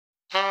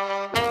All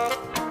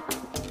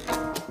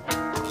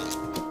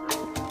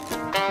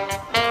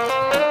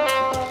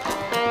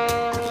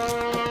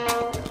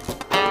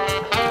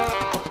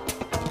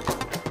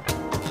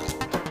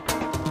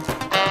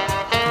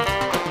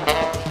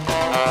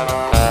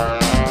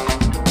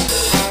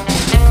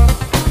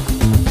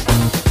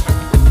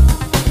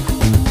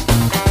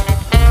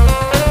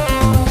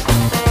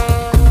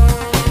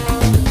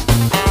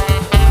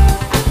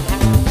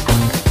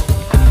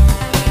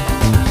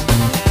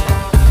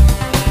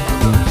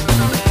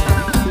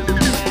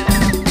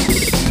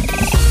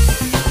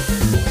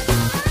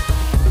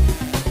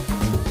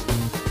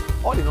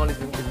in all, it's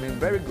been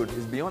very good.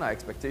 It's beyond our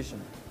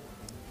expectation.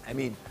 I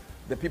mean,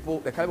 the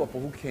caliber of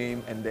people who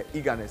came and the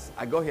eagerness.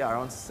 I got here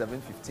around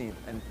 7:15,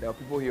 and there were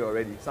people here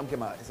already. Some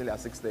came at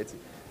 6:30,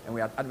 and we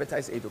had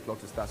advertised 8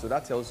 o'clock to start. So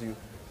that tells you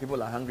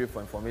people are hungry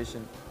for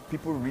information.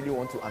 People really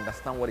want to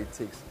understand what it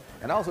takes.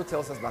 And that also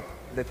tells us that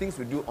the things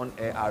we do on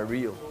air are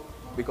real.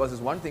 Because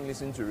it's one thing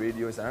listening to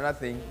radio, it's another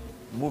thing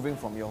moving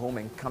from your home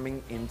and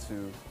coming in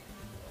to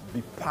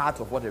be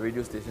part of what a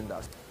radio station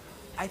does.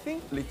 I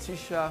think,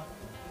 Letitia,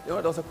 there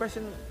was a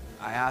question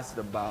I asked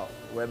about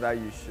whether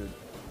you should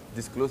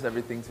disclose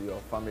everything to your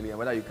family and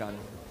whether you can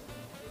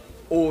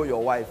owe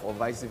your wife or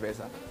vice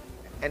versa.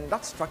 And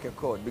that struck a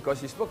chord because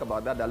she spoke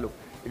about that look,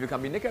 if you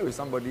can be naked with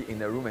somebody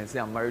in a room and say,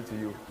 I'm married to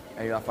you,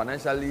 and you are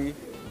financially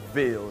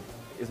veiled,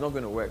 it's not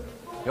going to work.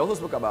 He also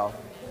spoke about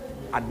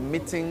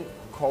admitting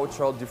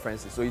cultural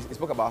differences. So he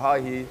spoke about how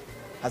he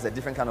has a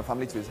different kind of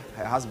family to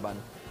her husband,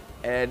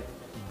 and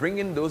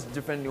bringing those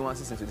different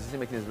nuances into decision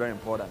making is very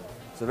important.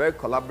 So very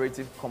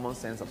collaborative, common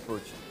sense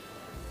approach.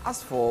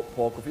 As for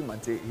Paul Kofi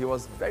Mante, he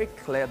was very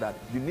clear that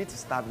you need to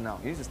start now.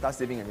 You need to start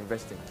saving and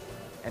investing.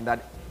 And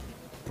that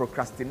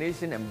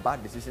procrastination and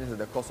bad decisions are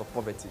the cause of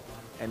poverty.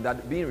 And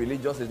that being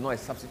religious is not a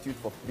substitute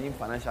for being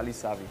financially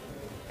savvy.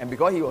 And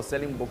because he was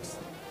selling books,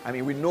 I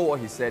mean, we know what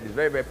he said. It's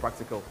very, very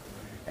practical.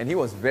 And he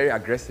was very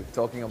aggressive,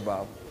 talking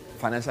about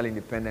financial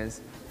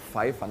independence,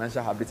 5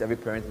 financial habits every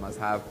parent must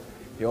have.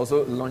 He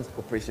also launched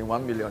Operation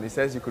 1 Million. He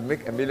says you could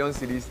make 1 million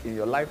cedis in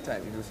your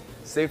lifetime. If you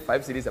save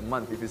 5 cedis a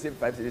month, if you save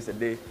 5 cedis a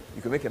day,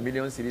 you could make 1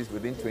 million cedis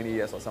within 20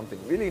 years or something.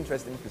 Really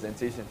interesting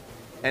presentation.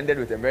 Ended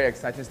with a very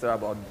exciting story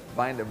about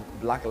buying the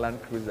black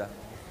Land Cruiser.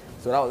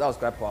 So that was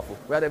quite powerful.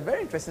 We had a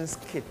very interesting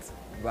skit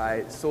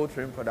by Soul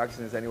Train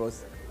Productions, and it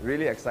was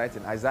really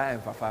exciting. Isaiah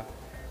and Fafa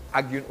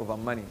arguing over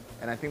money.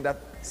 And I think that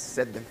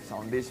set the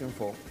foundation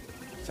for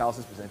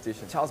Charles's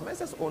presentation. Charles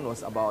Mercer's own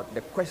was about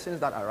the questions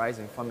that arise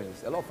in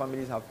families. A lot of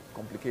families have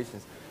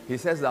complications. He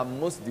says that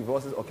most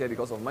divorces occur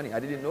because of money. I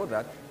didn't know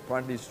that.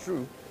 Apparently it's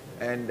true.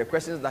 And the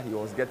questions that he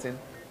was getting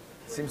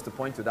seems to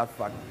point to that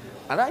fact.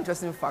 Another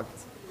interesting fact,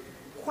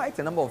 quite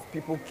a number of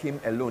people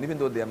came alone, even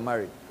though they are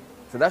married.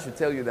 So that should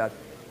tell you that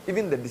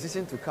even the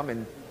decision to come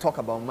and talk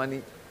about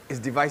money is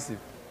divisive.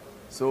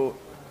 So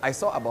I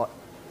saw about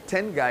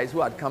 10 guys who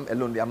had come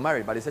alone. They are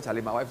married, but they said,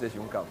 Charlie, my wife says she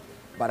won't come.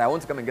 But I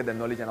want to come and get the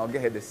knowledge, and I'll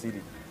get her the CD.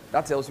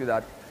 That tells you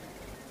that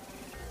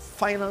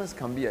finance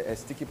can be a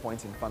sticky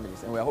point in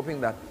families. And we're hoping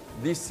that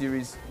this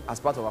series, as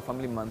part of our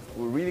Family Month,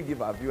 will really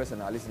give our viewers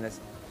and our listeners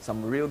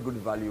some real good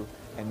value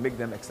and make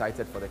them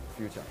excited for the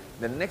future.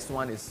 The next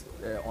one is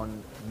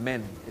on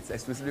men. It's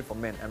exclusively for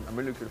men. I'm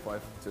really looking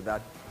forward to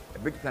that. A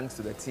big thanks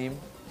to the team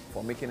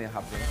for making it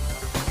happen.